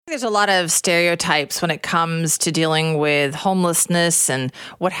There's a lot of stereotypes when it comes to dealing with homelessness and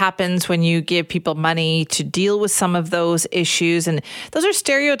what happens when you give people money to deal with some of those issues. And those are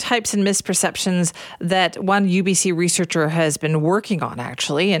stereotypes and misperceptions that one UBC researcher has been working on,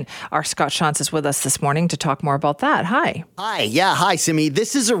 actually. And our Scott Shantz is with us this morning to talk more about that. Hi. Hi. Yeah. Hi, Simi.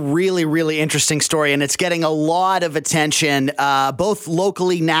 This is a really, really interesting story, and it's getting a lot of attention, both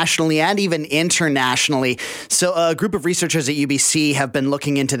locally, nationally, and even internationally. So a group of researchers at UBC have been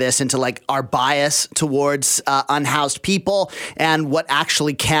looking into like our bias towards unhoused people and what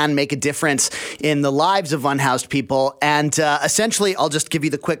actually can make a difference in the lives of unhoused people. And essentially, I'll just give you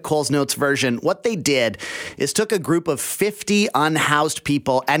the quick Coles Notes version. What they did is took a group of 50 unhoused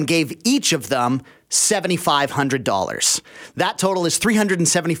people and gave each of them $7,500. That total is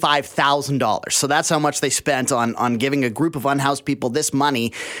 $375,000. So that's how much they spent on giving a group of unhoused people this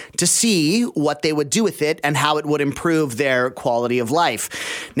money to see what they would do with it and how it would improve their quality of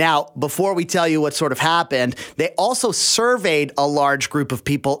life. Now, before we tell you what sort of happened, they also surveyed a large group of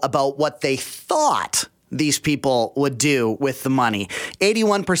people about what they thought these people would do with the money.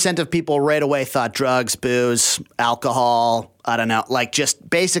 81% of people right away thought drugs, booze, alcohol, I don't know, like just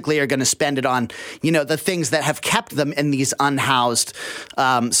basically are going to spend it on, the things that have kept them in these unhoused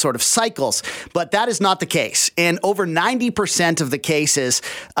sort of cycles. But that is not the case. In over 90% of the cases,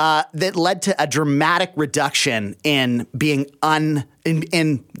 that led to a dramatic reduction in being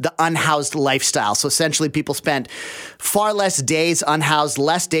in the unhoused lifestyle. So essentially people spent far less days unhoused,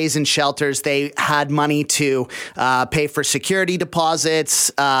 less days in shelters. They had money to pay for security deposits,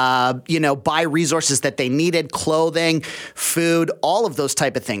 buy resources that they needed, clothing, food, all of those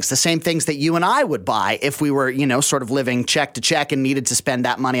type of things. The same things that you and I would buy if we were, sort of living check to check and needed to spend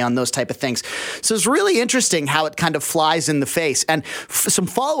that money on those type of things. So it's really interesting how it kind of flies in the face. And some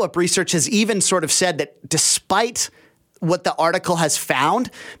follow-up research has even sort of said that despite what the article has found,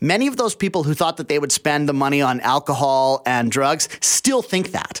 many of those people who thought that they would spend the money on alcohol and drugs still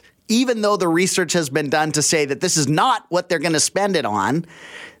think that. Even though the research has been done to say that this is not what they're going to spend it on,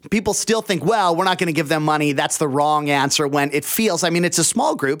 people still think, well, we're not going to give them money. That's the wrong answer when it feels, it's a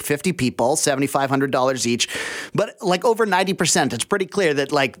small group, 50 people, $7,500 each, but like over 90%, it's pretty clear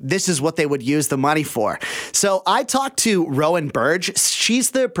that like this is what they would use the money for. So I talked to Rowan Burge.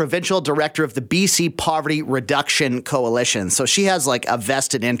 She's the provincial director of the BC Poverty Reduction Coalition. So she has like a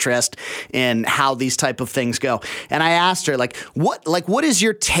vested interest in how these type of things go. And I asked her what is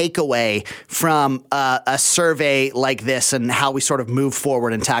your takeaway from a survey like this and how we sort of move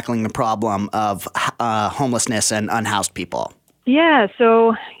forward and tackling the problem of homelessness and unhoused people? Yeah,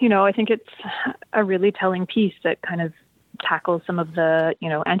 so, I think it's a really telling piece that kind of tackles some of the,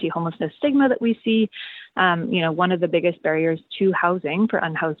 anti-homelessness stigma that we see. One of the biggest barriers to housing for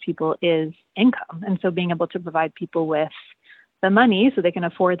unhoused people is income. And so being able to provide people with the money so they can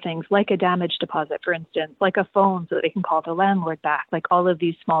afford things like a damage deposit, for instance, like a phone so that they can call the landlord back, like all of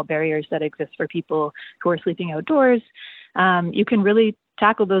these small barriers that exist for people who are sleeping outdoors. You can really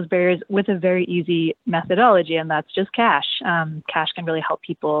tackle those barriers with a very easy methodology, and that's just cash. Cash can really help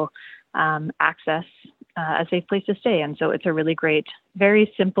people access a safe place to stay. And so it's a really great,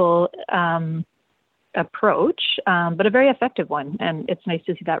 very simple approach, but a very effective one. And it's nice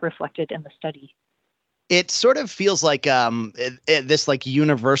to see that reflected in the study. It sort of feels like this like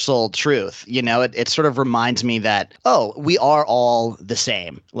universal truth, it sort of reminds me that, we are all the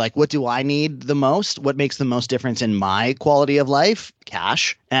same. Like, what do I need the most? What makes the most difference in my quality of life?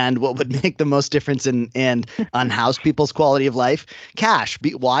 Cash. And what would make the most difference in unhoused people's quality of life? Cash.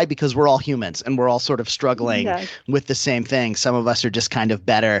 Why? Because we're all humans and we're all sort of struggling with the same thing. Some of us are just kind of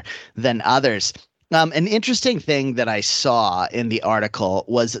better than others. An interesting thing that I saw in the article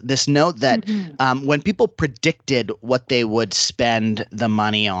was this note that when people predicted what they would spend the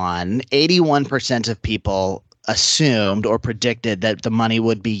money on, 81% of people assumed or predicted that the money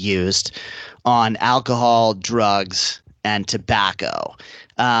would be used on alcohol, drugs, and tobacco.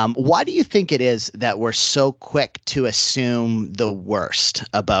 Why do you think it is that we're so quick to assume the worst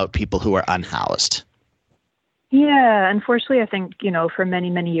about people who are unhoused? Yeah, unfortunately, I think, for many,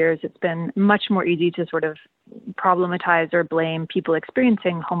 many years, it's been much more easy to sort of problematize or blame people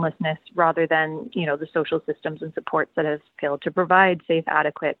experiencing homelessness rather than, the social systems and supports that have failed to provide safe,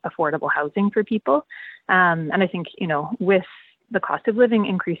 adequate, affordable housing for people. And I think, with the cost of living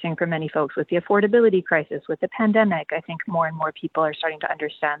increasing for many folks, with the affordability crisis, with the pandemic, I think more and more people are starting to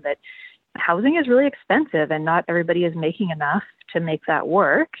understand that housing is really expensive and not everybody is making enough to make that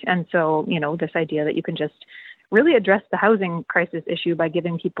work. And so, this idea that you can just really address the housing crisis issue by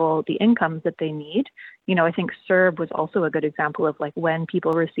giving people the incomes that they need. I think CERB was also a good example of like when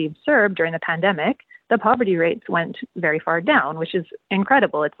people received CERB during the pandemic, the poverty rates went very far down, which is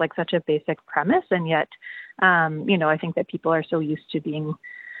incredible. It's like such a basic premise. And yet, I think that people are so used to being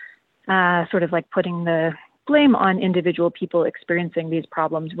sort of like putting the blame on individual people experiencing these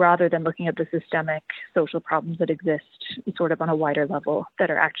problems rather than looking at the systemic social problems that exist sort of on a wider level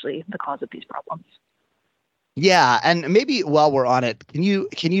that are actually the cause of these problems. Yeah, and maybe while we're on it, can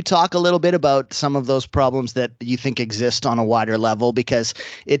you talk a little bit about some of those problems that you think exist on a wider level? Because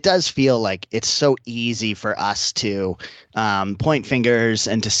it does feel like it's so easy for us to point fingers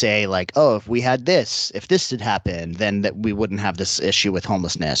and to say like, oh, if this had happened, then that we wouldn't have this issue with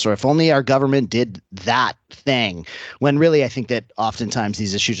homelessness, or if only our government did that thing. When really, I think that oftentimes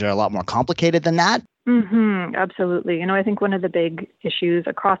these issues are a lot more complicated than that. Mm-hmm, absolutely. I think one of the big issues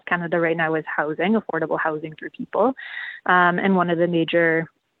across Canada right now is housing, affordable housing for people. And one of the major,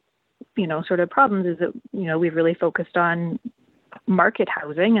 sort of problems is that, we've really focused on market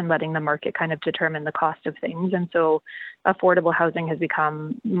housing and letting the market kind of determine the cost of things. And so affordable housing has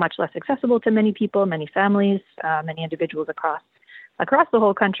become much less accessible to many people, many families, many individuals across the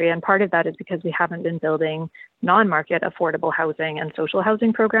whole country. And part of that is because we haven't been building non-market affordable housing and social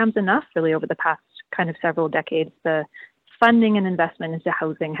housing programs enough. Really over the past kind of several decades, the funding and investment into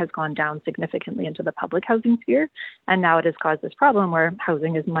housing has gone down significantly into the public housing sphere. And now it has caused this problem where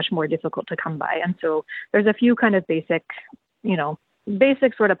housing is much more difficult to come by. And so there's a few kind of basic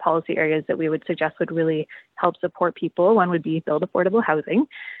sort of policy areas that we would suggest would really help support people. One would be build affordable housing.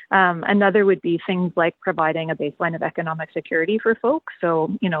 Another would be things like providing a baseline of economic security for folks.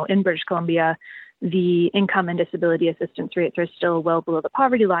 So, in British Columbia, the income and disability assistance rates are still well below the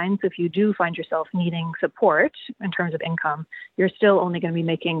poverty line. So if you do find yourself needing support in terms of income, you're still only going to be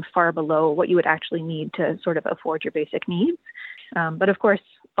making far below what you would actually need to sort of afford your basic needs. But of course,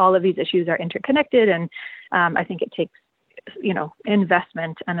 all of these issues are interconnected. And I think it takes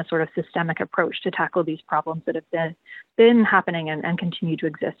investment and a sort of systemic approach to tackle these problems that have been happening and continue to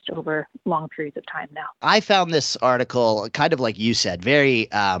exist over long periods of time now. I found this article kind of like you said, very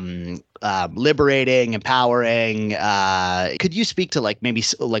liberating, empowering. Could you speak to maybe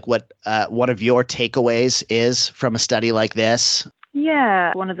what one of your takeaways is from a study like this?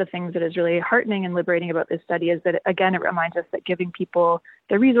 Yeah, one of the things that is really heartening and liberating about this study is that, again, it reminds us that giving people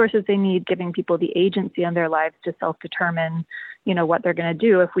the resources they need, giving people the agency in their lives to self-determine, what they're going to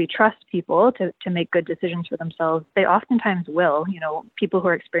do. If we trust people to make good decisions for themselves, they oftentimes will. People who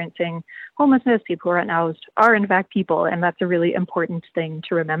are experiencing homelessness, people who are unhoused are in fact people, and that's a really important thing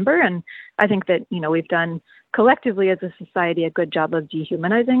to remember. And I think that, we've done collectively as a society a good job of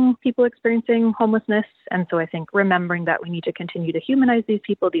dehumanizing people experiencing homelessness. And so I think remembering that we need to continue to humanize these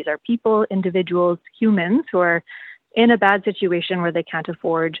people. These are people, individuals, humans who are in a bad situation where they can't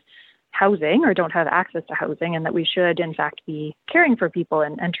afford housing or don't have access to housing, and that we should in fact be caring for people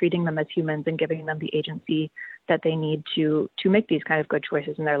and treating them as humans and giving them the agency that they need to make these kind of good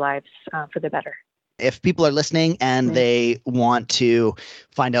choices in their lives for the better. If people are listening and they want to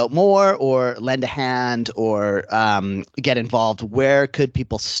find out more or lend a hand or get involved, where could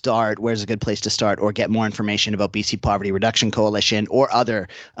people start? Where's a good place to start, or get more information about BC Poverty Reduction Coalition or other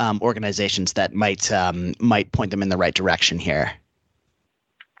organizations that might point them in the right direction here?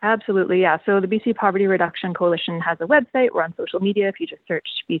 Absolutely, yeah. So the BC Poverty Reduction Coalition has a website. We're on social media. If you just search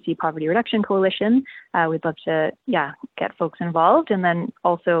BC Poverty Reduction Coalition, we'd love to, get folks involved. And then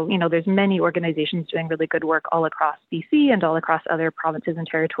also, there's many organizations doing really good work all across BC and all across other provinces and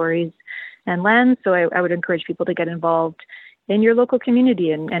territories and lands. So I would encourage people to get involved in your local community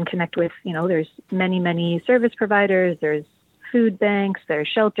and connect with, there's many service providers. There's food banks, there's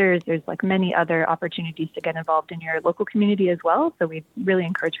shelters, there's many other opportunities to get involved in your local community as well. So we really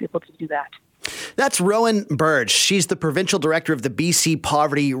encourage people to do that. That's Rowan Burge. She's the provincial director of the BC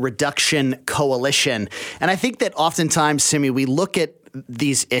Poverty Reduction Coalition. And I think that oftentimes, Simi, we look at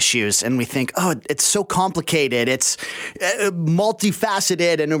these issues and we think, oh, it's so complicated. It's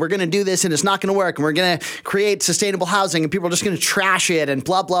multifaceted and we're going to do this and it's not going to work. And we're going to create sustainable housing and people are just going to trash it and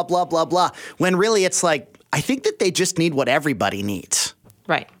blah, blah, blah, blah, blah. When really it's I think that they just need what everybody needs.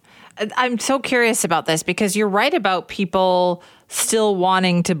 Right. I'm so curious about this because you're right about people still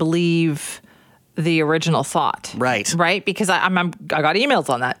wanting to believe the original thought. Right. Right? Because I got emails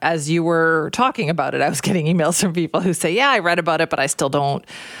on that. As you were talking about it, I was getting emails from people who say, yeah, I read about it, but I still don't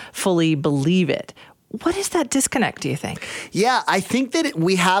fully believe it. What is that disconnect, do you think? Yeah, I think that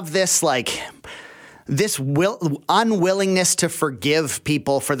we have this unwillingness to forgive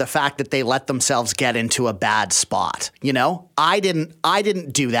people for the fact that they let themselves get into a bad spot. I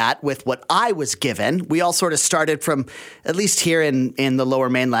didn't do that with what I was given. We all sort of started from, at least here in the Lower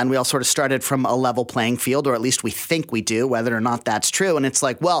Mainland, we all sort of started from a level playing field, or at least we think we do, whether or not that's true. And it's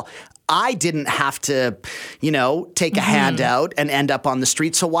I didn't have to, take a handout and end up on the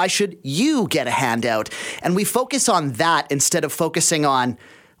street. So why should you get a handout? And we focus on that instead of focusing on,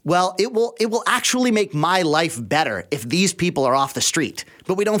 well, it will actually make my life better if these people are off the street.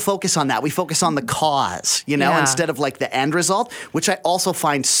 But we don't focus on that. We focus on the cause, instead of like the end result, which I also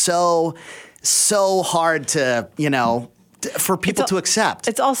find so hard to, for people to accept.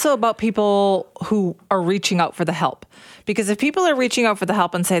 It's also about people who are reaching out for the help. Because if people are reaching out for the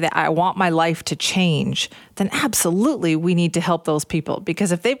help and say that I want my life to change, then absolutely we need to help those people.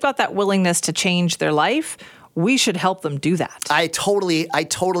 Because if they've got that willingness to change their life, we should help them do that. I totally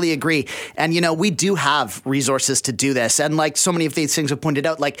agree. And, we do have resources to do this. And like so many of these things have pointed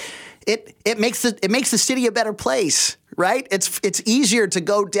out, like it makes the city a better place, right? It's easier to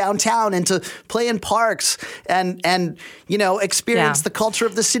go downtown and to play in parks and experience the culture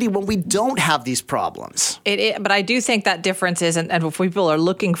of the city when we don't have these problems. But I do think that difference is, and what people are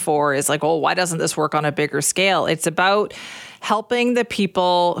looking for is like, oh, why doesn't this work on a bigger scale? It's about helping the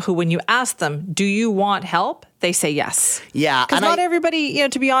people who, when you ask them, do you want help? They say yes. Yeah. Because not everybody,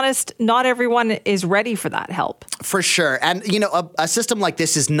 to be honest, not everyone is ready for that help. For sure. And, a system like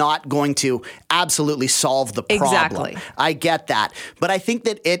this is not going to absolutely solve the problem. Exactly. I get that. But I think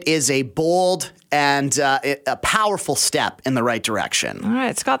that it is a bold and a powerful step in the right direction. All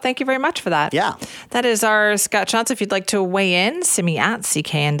right, Scott, thank you very much for that. Yeah. That is our Scott Chance. If you'd like to weigh in, send me at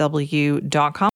cknw.com.